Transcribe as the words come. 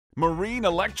Marine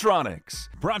Electronics,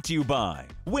 brought to you by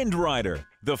Wind Rider,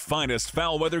 the finest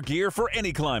foul weather gear for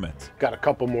any climate. Got a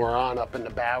couple more on up in the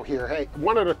bow here. Hey,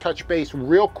 wanted to touch base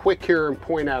real quick here and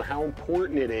point out how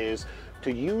important it is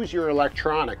to use your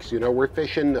electronics. You know, we're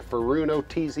fishing the Furuno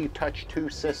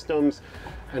TZTouch2 systems,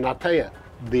 and I'll tell you,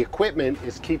 the equipment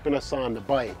is keeping us on the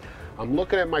bite. I'm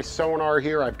looking at my sonar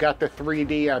here. I've got the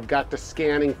 3D, I've got the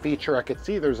scanning feature. I can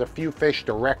see there's a few fish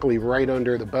directly right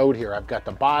under the boat here. I've got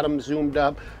the bottom zoomed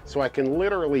up, so I can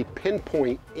literally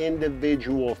pinpoint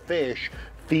individual fish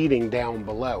feeding down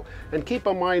below. And keep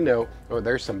in mind though, oh,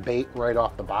 there's some bait right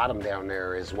off the bottom down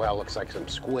there as well. Looks like some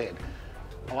squid.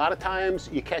 A lot of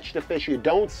times you catch the fish you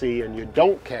don't see and you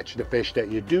don't catch the fish that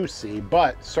you do see,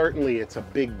 but certainly it's a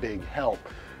big help.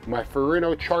 My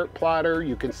Furuno chart plotter,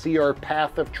 you can see our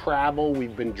path of travel.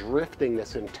 We've been drifting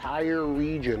this entire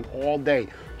region all day,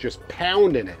 just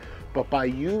pounding it. But by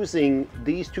using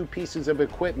these two pieces of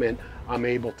equipment, I'm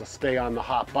able to stay on the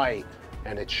hot bite,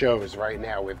 and it shows right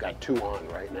now. We've got two on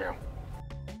right now.